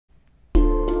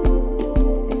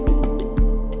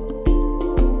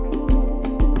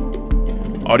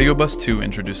Audiobus 2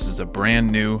 introduces a brand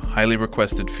new, highly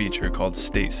requested feature called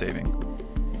state saving.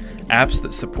 Apps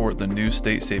that support the new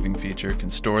state saving feature can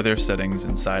store their settings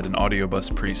inside an Audiobus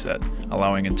preset,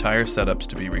 allowing entire setups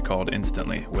to be recalled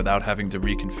instantly without having to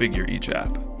reconfigure each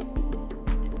app.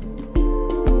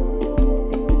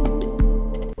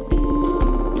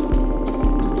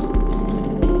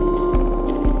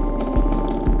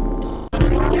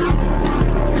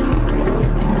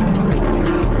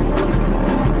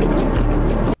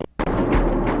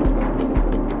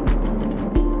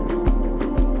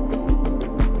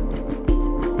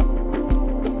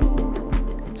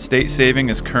 State saving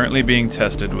is currently being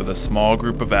tested with a small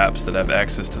group of apps that have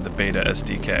access to the beta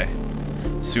SDK.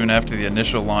 Soon after the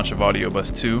initial launch of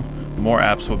Audiobus 2, more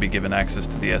apps will be given access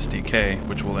to the SDK,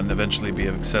 which will then eventually be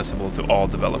accessible to all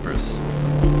developers.